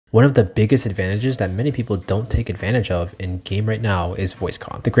One of the biggest advantages that many people don't take advantage of in game right now is voice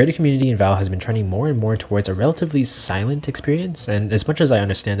comm. The creator community in Val has been trending more and more towards a relatively silent experience, and as much as I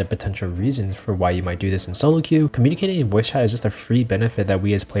understand the potential reasons for why you might do this in solo queue, communicating in voice chat is just a free benefit that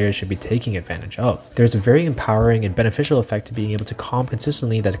we as players should be taking advantage of. There's a very empowering and beneficial effect to being able to comm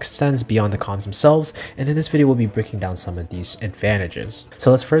consistently that extends beyond the comms themselves, and in this video we'll be breaking down some of these advantages.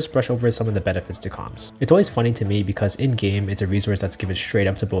 So let's first brush over some of the benefits to comms. It's always funny to me because in game it's a resource that's given straight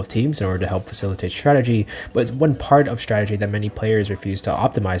up to both teams in order to help facilitate strategy, but it's one part of strategy that many players refuse to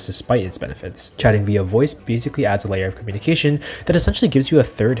optimize despite its benefits. Chatting via voice basically adds a layer of communication that essentially gives you a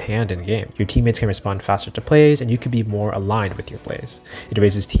third hand in game. Your teammates can respond faster to plays, and you can be more aligned with your plays. It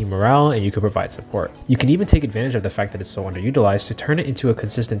raises team morale, and you can provide support. You can even take advantage of the fact that it's so underutilized to turn it into a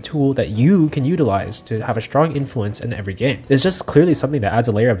consistent tool that you can utilize to have a strong influence in every game. It's just clearly something that adds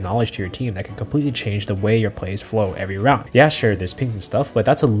a layer of knowledge to your team that can completely change the way your plays flow every round. Yeah, sure, there's pings and stuff, but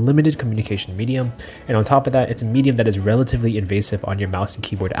that's a limited communication medium, and on top of that, it's a medium that is relatively invasive on your mouse and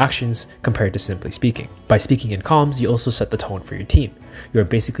keyboard actions compared to simply speaking. By speaking in comms, you also set the tone for your team. You're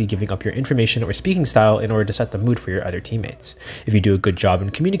basically giving up your information or speaking style in order to set the mood for your other teammates. If you do a good job in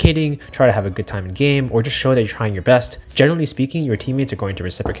communicating, try to have a good time in game, or just show that you're trying your best, generally speaking, your teammates are going to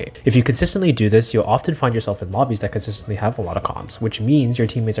reciprocate. If you consistently do this, you'll often find yourself in lobbies that consistently have a lot of comms, which means your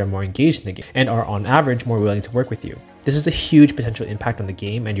teammates are more engaged in the game and are on average more willing to work with you. This is a huge potential impact on the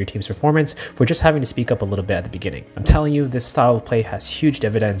game and your team's performance for just having to speak up a little bit at the beginning. I'm telling you, this style of play has huge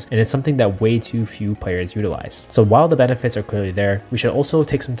dividends, and it's something that way too few players utilize. So while the benefits are clearly there, we should also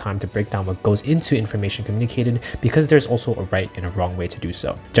take some time to break down what goes into information communicated, because there's also a right and a wrong way to do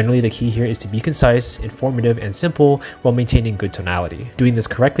so. Generally, the key here is to be concise, informative, and simple while maintaining good tonality. Doing this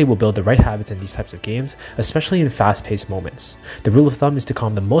correctly will build the right habits in these types of games, especially in fast-paced moments. The rule of thumb is to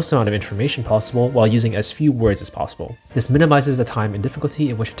comm the most amount of information possible while using as few words as possible. This minimizes the time and difficulty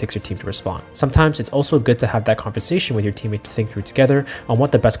in which it takes your team to respond. Sometimes it's also good to have that conversation with your teammate to think through together on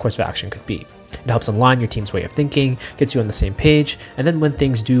what the best course of action could be. It helps align your team's way of thinking, gets you on the same page, and then when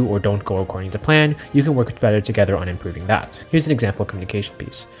things do or don't go according to plan, you can work better together on improving that. Here's an example communication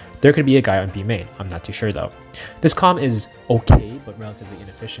piece. There could be a guy on B main, I'm not too sure though. This comm is okay, but relatively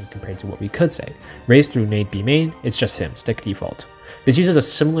inefficient compared to what we could say. Raise through nade B main, it's just him, stick default. This uses a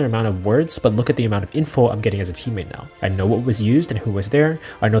similar amount of words, but look at the amount of info I'm getting as a teammate now. I know what was used and who was there,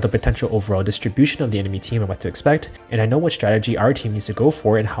 I know the potential overall distribution of the enemy team and what to expect, and I know what strategy our team needs to go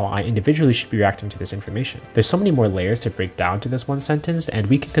for and how I individually should be reacting to this information. There's so many more layers to break down to this one sentence, and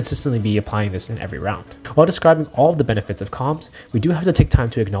we can consistently be applying this in every round. While describing all of the benefits of comms, we do have to take time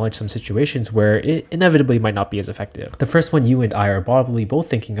to acknowledge some situations where it inevitably might not be as effective. The first one you and I are probably both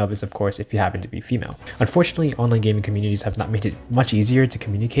thinking of is, of course, if you happen to be female. Unfortunately, online gaming communities have not made it much easier to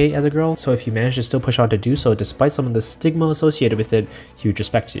communicate as a girl, so if you manage to still push on to do so despite some of the stigma associated with it, huge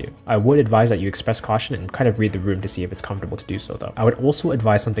respect to you. I would advise that you express caution and kind of read the room to see if it's comfortable to do so though. I would also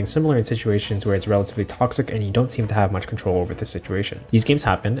advise something similar in situations where it's relatively toxic and you don't seem to have much control over the situation. These games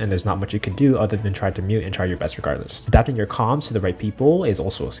happen and there's not much you can do other than try to mute and try your best regardless. Adapting your comms to the right people is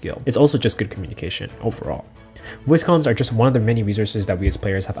also a skill. It's also just good communication overall. Voice comms are just one of the many resources that we as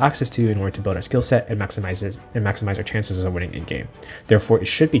players have access to in order to build our skill set and maximize our chances of winning in game. Therefore, it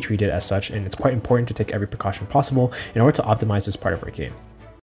should be treated as such, and it's quite important to take every precaution possible in order to optimize this part of our game.